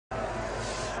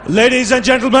Ladies and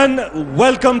gentlemen,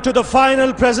 welcome to the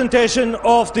final presentation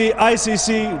of the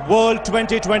ICC World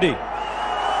 2020.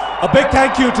 A big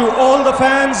thank you to all the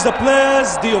fans, the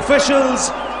players, the officials,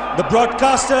 the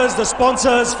broadcasters, the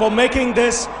sponsors for making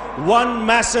this one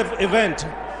massive event.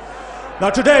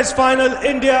 Now today's final,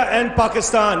 India and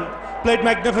Pakistan played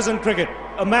magnificent cricket.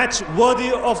 A match worthy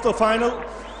of the final.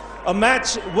 A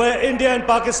match where India and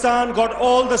Pakistan got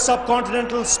all the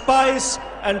subcontinental spice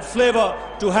and flavor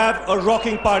to have a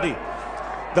rocking party.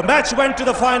 The match went to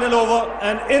the final over,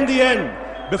 and in the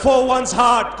end, before one's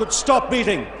heart could stop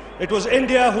beating, it was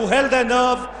India who held their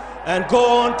nerve and go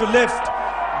on to lift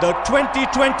the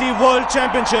 2020 World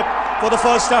Championship for the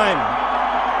first time.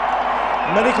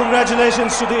 Many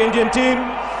congratulations to the Indian team.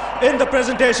 In the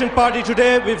presentation party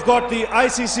today, we've got the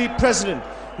ICC President,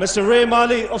 Mr. Ray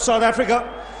Mali of South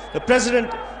Africa, the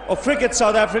President of Cricket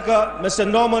South Africa, Mr.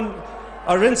 Norman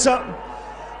Arinsa,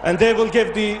 and they will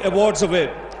give the awards away.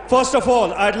 First of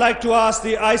all, I'd like to ask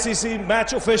the ICC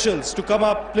match officials to come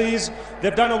up, please.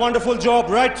 They've done a wonderful job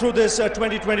right through this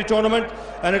 2020 tournament,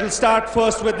 and it'll start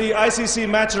first with the ICC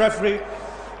match referee,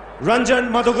 Ranjan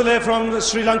Madhugule from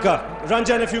Sri Lanka.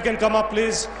 Ranjan, if you can come up,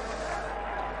 please,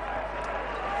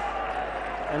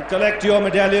 and collect your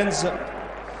medallions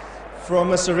from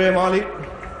Mr. Ray Mali.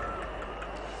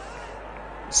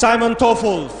 Simon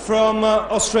Toffel from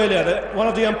Australia, one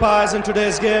of the umpires in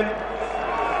today's game.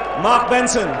 Mark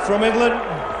Benson from England.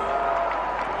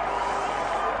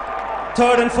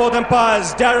 Third and fourth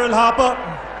umpires, Daryl Harper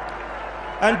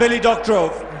and Billy Doctorow.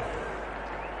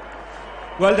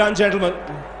 Well done, gentlemen.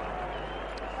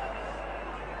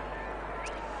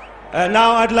 And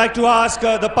now I'd like to ask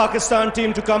the Pakistan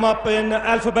team to come up in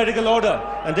alphabetical order,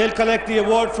 and they'll collect the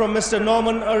award from Mr.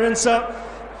 Norman Arinsa,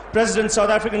 President South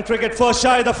African Cricket. First,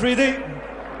 Shahid Afridi,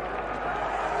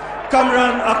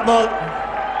 Kamran Akmal,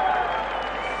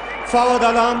 Fawad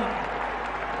Alam,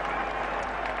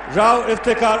 Rao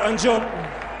Iftikhar Anjum,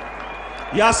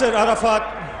 Yasir Arafat,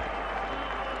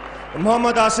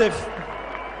 Muhammad Asif,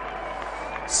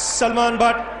 Salman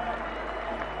Butt,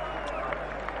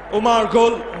 Umar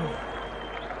Gul,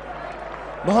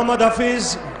 Muhammad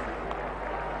Hafiz,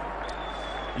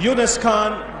 Yunus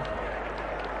Khan,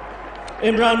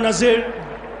 Imran Nazir,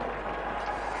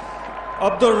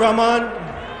 Abdul Rahman,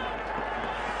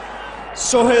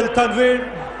 Sohail Tanvir,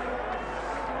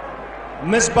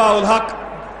 Misbah ul Haq,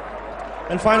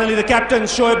 and finally the captain,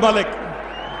 Shoaib Malik.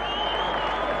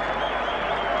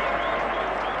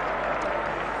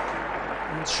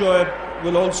 And Shoaib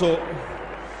will also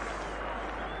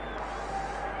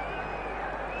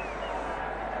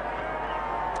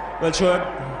Shoaib.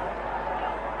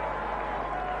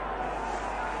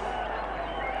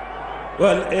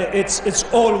 Well, it's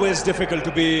always difficult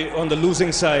to be on the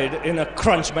losing side in a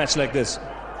crunch match like this.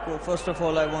 Well, first of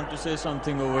all, I want to say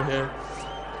something over here.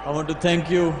 I want to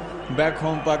thank you back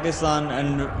home, Pakistan,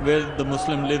 and where the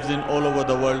Muslim lives in all over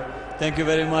the world. Thank you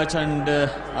very much, and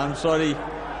I'm sorry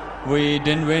we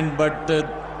didn't win, but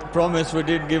promise we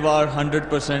did give our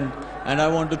 100%. And I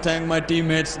want to thank my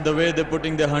teammates, the way they're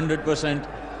putting their 100%.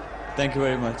 Thank you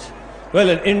very much. Well,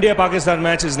 an India-Pakistan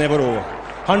match is never over.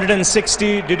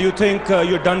 160, did you think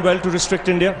you'd done well to restrict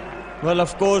India? Well,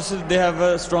 of course, they have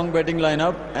a strong batting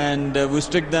lineup, and we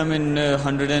strict them in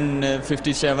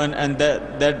 157, and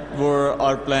that were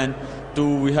our plan.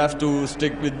 We have to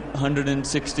stick with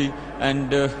 160,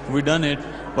 and we done it.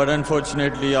 But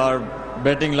unfortunately, our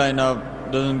batting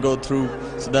lineup doesn't go through,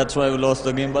 so that's why we lost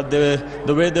the game. But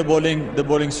the way they're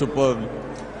bowling superb.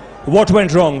 What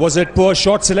went wrong? Was it poor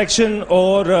shot selection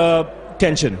or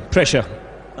tension, pressure?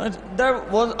 I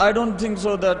don't think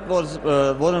so. That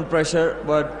wasn't pressure,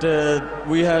 but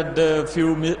we had a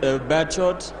few bad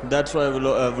shots. That's why we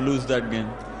lose that game.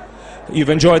 You've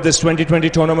enjoyed this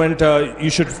 2020 tournament. You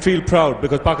should feel proud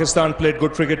because Pakistan played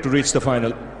good cricket to reach the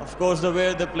final. Of course, the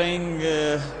way they're playing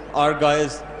our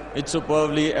guys, it's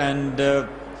superbly, and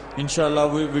inshallah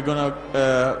we're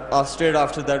gonna straight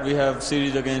after that we have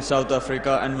series against South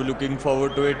Africa, and we're looking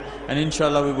forward to it. And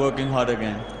inshallah we're working hard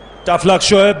again. Tough luck,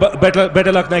 Shoaib.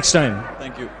 Better luck next time.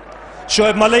 Thank you.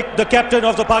 Shoaib Malik, the captain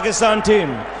of the Pakistan team.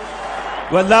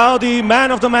 Well, now the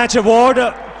man of the match award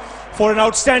for an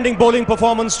outstanding bowling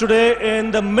performance today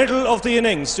in the middle of the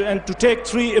innings, and to take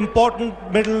three important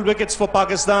middle wickets for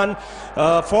Pakistan.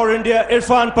 For India,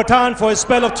 Irfan Pathan for his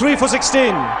spell of 3 for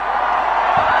 16.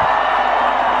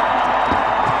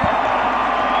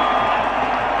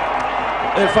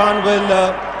 Irfan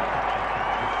will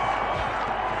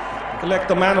collect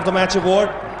the man of the match award.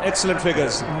 Excellent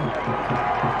figures.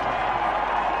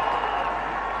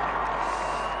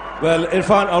 Well,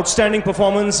 Irfan, outstanding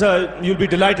performance. You'll be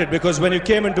delighted because when you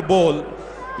came into bowl,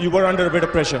 you were under a bit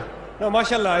of pressure? No,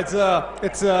 mashallah,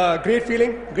 it's a great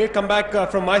feeling, great comeback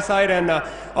from my side, and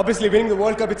obviously winning the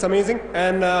World Cup, it's amazing.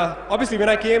 And obviously when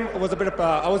I came, I was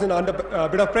under a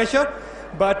bit of pressure,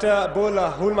 but ball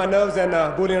hold my nerves and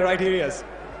ball in the right areas.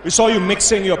 We saw you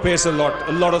mixing your pace a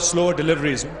lot of slower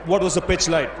deliveries. What was the pitch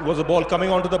like? Was the ball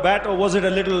coming onto the bat, or was it a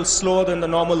little slower than the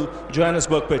normal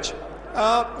Johannesburg pitch?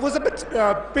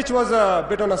 Pitch was a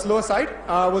bit on a slower side.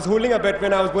 I was holding a bit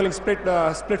when I was bowling split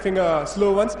finger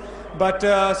slow ones, but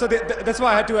so that's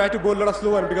why I had to bowl a lot of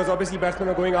slow ones, because obviously batsmen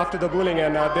were going after the bowling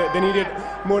and they needed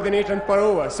more than 8 runs per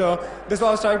over. So that's why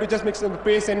I was trying to just mix the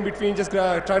pace in between, just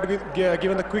try to give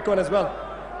them the quick one as well.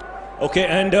 Okay,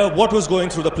 and what was going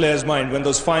through the player's mind when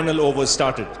those final overs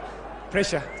started?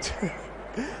 Pressure.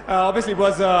 Obviously,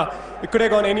 it could have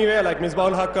gone anywhere. Like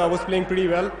Misbah-ul Haq was playing pretty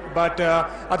well, but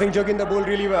I think Joginder bowled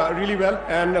really well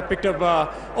and picked up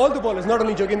all the bowlers. Not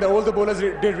only Joginder, all the bowlers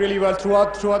did really well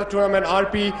throughout the tournament.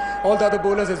 RP, all the other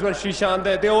bowlers as well. Srishant,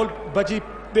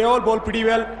 they all bowled pretty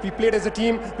well. We played as a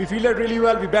team. We fielded really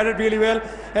well. We batted really well,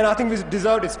 and I think we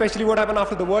deserved it, especially what happened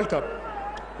after the World Cup.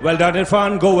 Well done,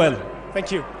 Irfan. Go well.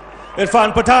 Thank you.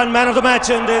 Irfan Pathan, man of the match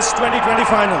in this 2020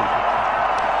 final.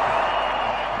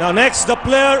 Now next, the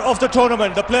player of the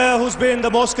tournament, the player who's been the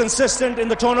most consistent in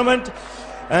the tournament,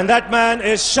 and that man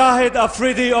is Shahid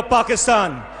Afridi of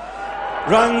Pakistan.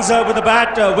 Runs with the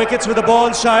bat, wickets with the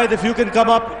ball. Shahid, if you can come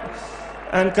up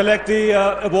and collect the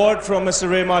award from Mr.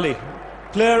 Ray Mali.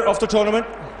 Player of the tournament.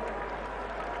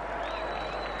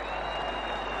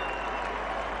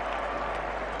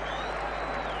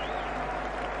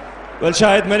 Well,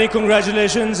 Shahid, many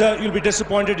congratulations. You'll be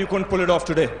disappointed you couldn't pull it off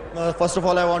today. First of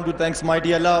all, I want to thank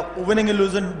Mighty Allah. Winning and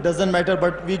losing doesn't matter,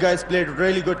 but we guys played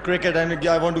really good cricket, and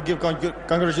I want to give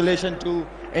congratulations to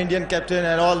Indian captain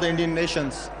and all the Indian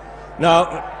nations.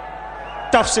 Now,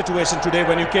 tough situation today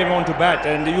when you came on to bat,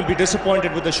 and you'll be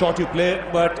disappointed with the shot you play,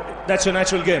 but that's your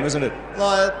natural game, isn't it?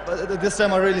 This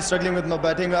time I'm really struggling with my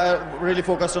batting. I really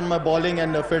focused on my bowling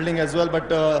and fielding as well, but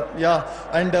yeah.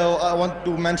 And I want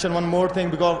to mention one more thing,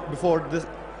 because before this,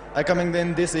 coming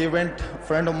in this event,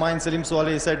 friend of mine, Salim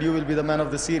Swale, said you will be the man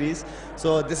of the series.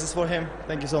 So this is for him.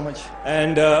 Thank you so much.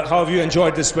 And how have you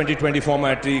enjoyed this 2020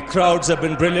 format? The crowds have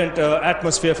been brilliant,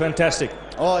 atmosphere fantastic.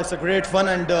 Oh, it's a great fun,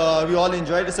 and we all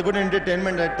enjoyed. It's a good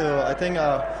entertainment that I think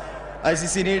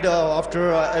ICC need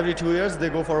after every 2 years they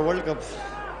go for a World Cup.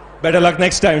 Better luck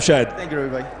next time, Shahid. Thank you,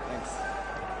 everybody. Thanks.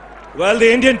 Well,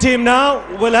 the Indian team now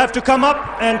will have to come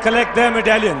up and collect their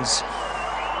medallions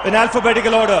in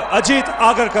alphabetical order. Ajit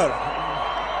Agarkar,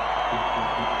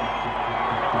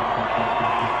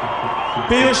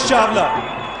 Piyush Chawla,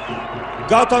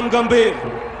 Gautam Gambhir,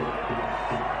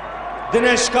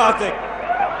 Dinesh Karthik,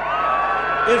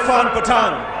 Irfan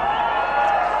Pathan,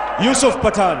 Yusuf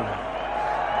Pathan,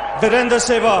 Virender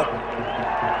Sehwag,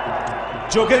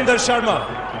 Joginder Sharma,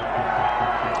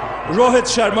 Rohit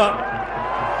Sharma,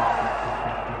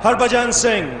 Harbhajan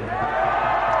Singh,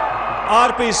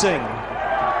 RP Singh,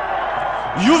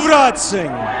 Yuvraj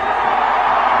Singh,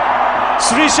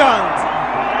 Srishant,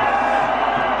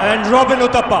 and Robin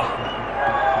Uthappa.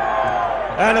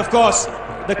 And of course,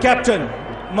 the captain,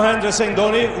 Mahendra Singh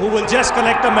Dhoni, who will just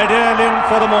collect a medallion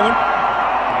for the moment.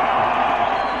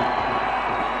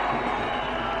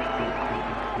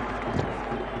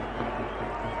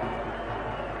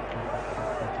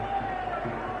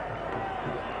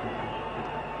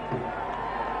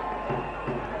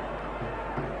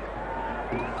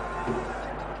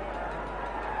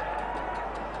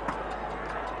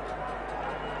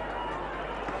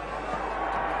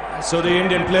 So the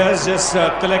Indian players just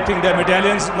collecting their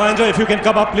medallions. Mahendra, if you can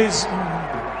come up, please.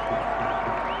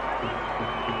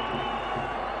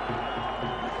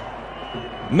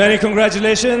 Many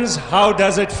congratulations. How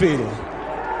does it feel?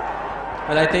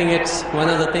 Well, I think it's one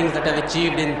of the things that I've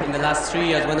achieved in the last 3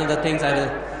 years, one of the things I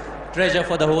will treasure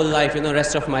for the whole life,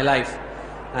 rest of my life.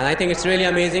 And I think it's really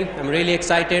amazing. I'm really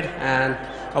excited, and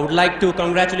I would like to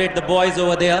congratulate the boys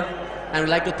over there. I would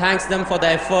like to thank them for the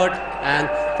effort and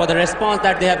for the response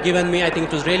that they have given me. I think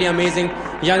it was really amazing.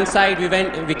 Young side,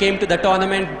 we came to the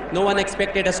tournament. No one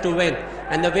expected us to win.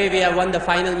 And the way we have won the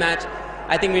final match,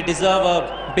 I think we deserve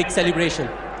a big celebration.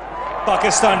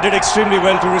 Pakistan did extremely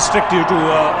well to restrict you to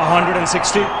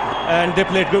 160, and they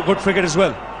played good cricket as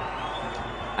well.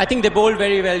 I think they bowled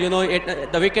very well.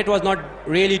 The wicket was not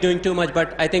really doing too much,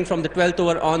 but I think from the 12th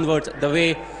over onwards, the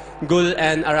way Gul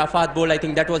and Arafat bowled, I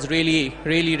think that was really,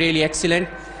 really, really excellent.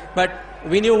 But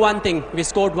we knew one thing: we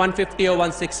scored 150 or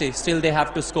 160. Still, they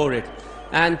have to score it,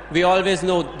 and we always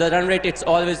know the run rate. It's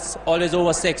always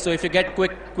over 6. So if you get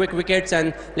quick wickets,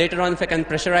 and later on if I can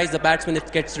pressurize the batsman,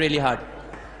 it gets really hard.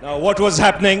 Now, what was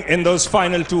happening in those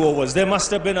final 2 overs? There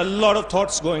must have been a lot of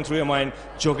thoughts going through your mind.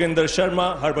 Joginder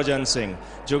Sharma, Harbhajan Singh.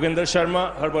 Joginder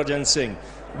Sharma, Harbhajan Singh.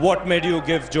 What made you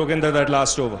give Joginder that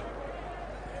last over?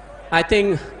 I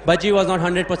think Bhaji was not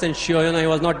 100% sure, he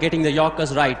was not getting the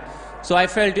Yorkers right. So I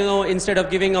felt, instead of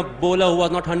giving a bowler who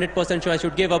was not 100% sure, I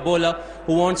should give a bowler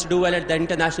who wants to do well at the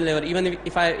international level. Even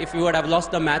if we would have lost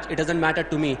the match, it doesn't matter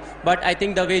to me. But I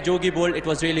think the way Jogi bowled, it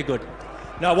was really good.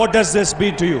 Now, what does this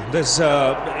mean to you? This,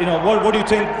 what do you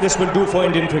think this will do for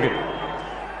Indian cricket?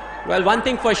 Well, one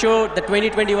thing for sure, the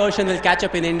 2020 version will catch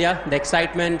up in India. The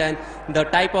excitement and the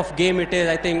type of game it is,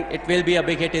 I think it will be a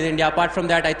big hit in India. Apart from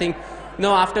that, I think,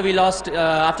 after we lost,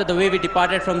 after the way we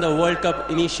departed from the World Cup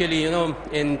initially,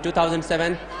 in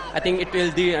 2007, I think it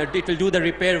will do the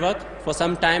repair work for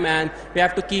some time, and we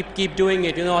have to keep doing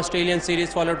it. Australian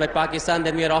series followed by Pakistan,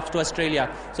 then we are off to Australia.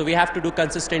 So we have to do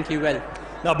consistently well.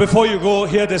 Now, before you go,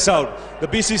 hear this out. The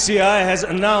BCCI has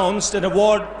announced an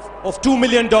award of $2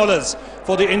 million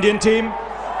for the Indian team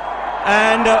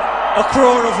and ₹1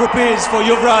 crore for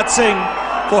Yuvraj Singh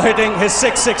for hitting his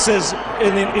 6 sixes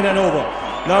in an over.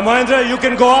 Now, Mahendra, you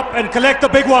can go up and collect the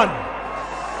big one.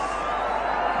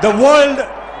 The World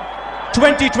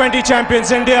 2020 champions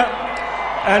India,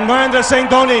 and Mahendra Singh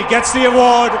Dhoni gets the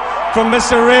award from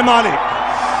Mr. Ray Mali.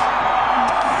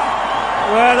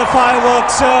 Where the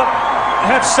fireworks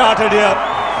have started here.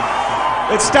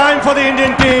 It's time for the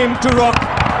Indian team to rock.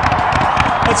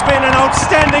 It's been an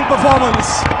outstanding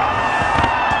performance.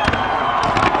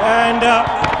 And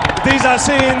these are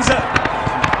scenes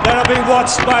that are being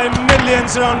watched by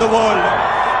millions around the world.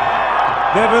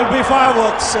 There will be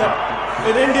fireworks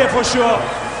in India for sure.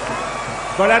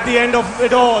 But at the end of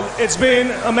it all, it's been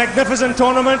a magnificent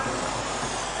tournament,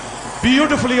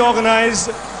 beautifully organized,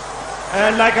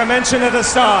 and like I mentioned at the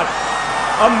start,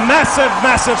 a massive,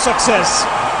 massive success.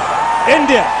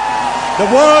 India, the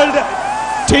world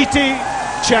T20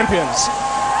 champions.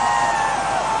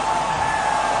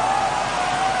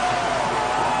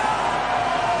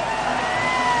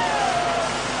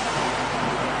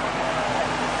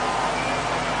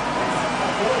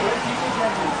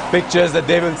 Pictures that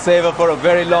they will savor for a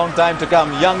very long time to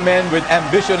come. Young men with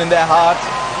ambition in their heart,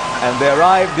 and they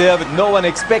arrived here with no one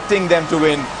expecting them to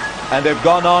win, and they've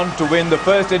gone on to win the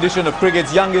first edition of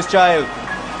cricket's youngest child.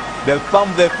 They'll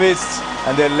pump their fists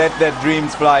and they'll let their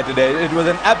dreams fly today. It was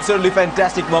an absolutely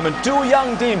fantastic moment. 2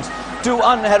 young teams, 2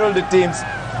 unheralded teams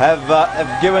have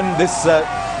given this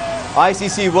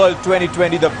ICC World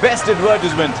 2020 the best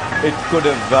advertisement it could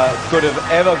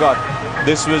have ever got.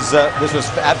 This was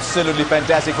absolutely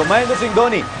fantastic. For Mahendra Singh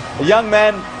Dhoni, a young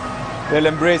man, they'll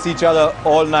embrace each other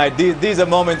all night. These are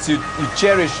moments you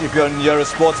cherish if you're a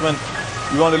sportsman.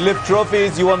 You want to lift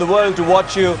trophies, you want the world to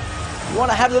watch you. You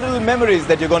want to have the little memories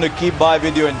that you're going to keep by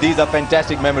with you, and these are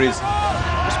fantastic memories.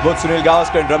 Both Sunil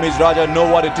Gavaskar and Ramesh Raja know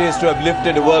what it is to have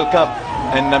lifted a World Cup,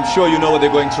 and I'm sure you know what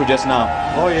they're going through just now.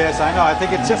 Oh yes, I know. I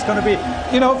think it's just going to be,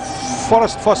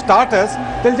 for starters,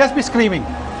 they'll just be screaming.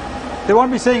 They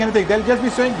won't be saying anything. They'll just be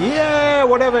saying, yeah,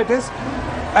 whatever it is.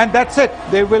 And that's it.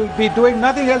 They will be doing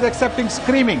nothing else excepting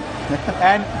screaming.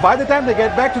 And by the time they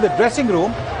get back to the dressing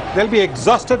room, they'll be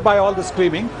exhausted by all the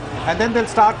screaming. And then they'll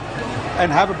start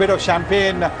and have a bit of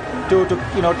champagne to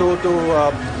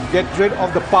get rid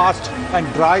of the past and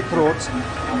dry throats.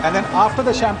 And then after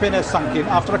the champagne has sunk in,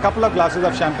 after a couple of glasses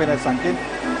of champagne has sunk in,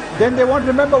 then they won't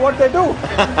remember what they do.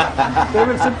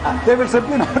 they will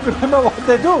simply not remember what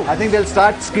they do. I think they'll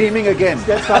start screaming again.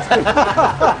 They'll start screaming.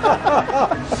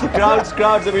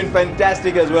 Crowds have been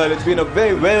fantastic as well. It's been a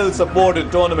very well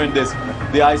supported tournament,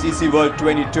 the ICC World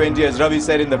 2020, as Ravi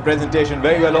said in the presentation.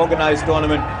 Very well organized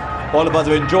tournament. All of us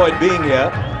have enjoyed being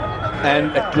here.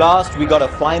 And at last we got a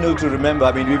final to remember.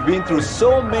 I mean, we've been through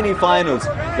so many finals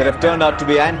that have turned out to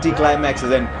be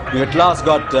anti-climaxes, and we at last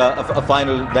got a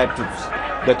final that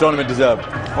the tournament deserved.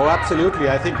 Oh, absolutely.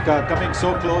 I think coming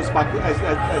so close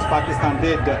as Pakistan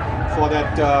did for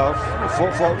that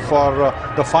for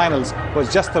the finals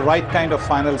was just the right kind of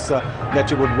finals that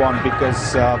you would want,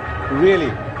 because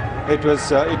really it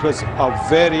was a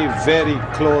very, very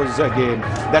close game.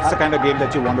 That's the kind of game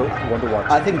that you want to watch.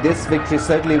 I think this victory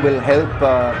certainly will help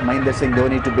Mahendra Singh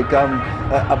Dhoni to become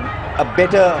a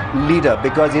better leader,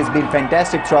 because he's been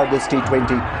fantastic throughout this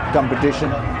T20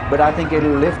 competition. But I think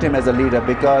it'll lift him as a leader,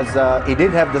 because he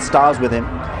did have the stars with him.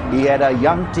 He had a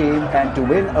young team, and to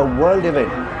win a world event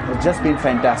has just been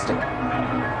fantastic.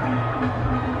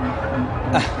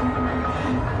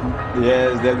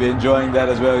 Yes, they'll be enjoying that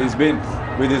as well. He's been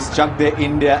with his Chak De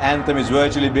India anthem, he's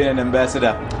virtually been an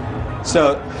ambassador.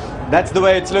 So That's the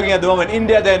way it's looking at the moment.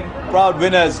 India then proud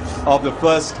winners of the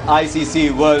first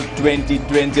ICC World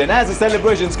 2020. And as the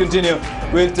celebrations continue,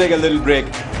 we'll take a little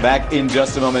break. Back in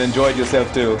just a moment. Enjoy it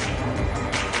yourself too.